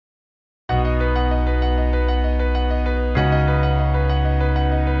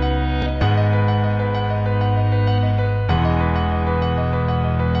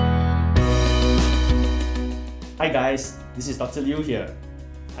guys, this is Dr. Liew here.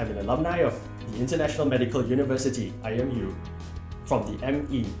 I'm an alumni of the International Medical University, IMU, from the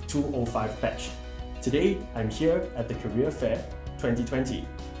ME205 batch. Today, I'm here at the Career Fair 2020.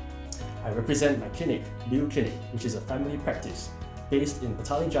 I represent my clinic, Liew Clinic, which is a family practice based in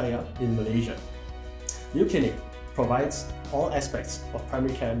Putrajaya in Malaysia. Liew Clinic provides all aspects of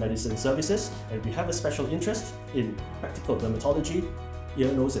primary care medicine services, and we have a special interest in practical dermatology,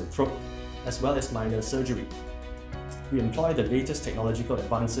 ear, nose and throat, as well as minor surgery. We employ the latest technological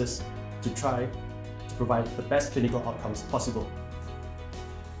advances to try to provide the best clinical outcomes possible.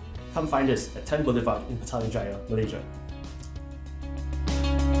 Come find us at 10 Boulevard in Putrajaya, Malaysia.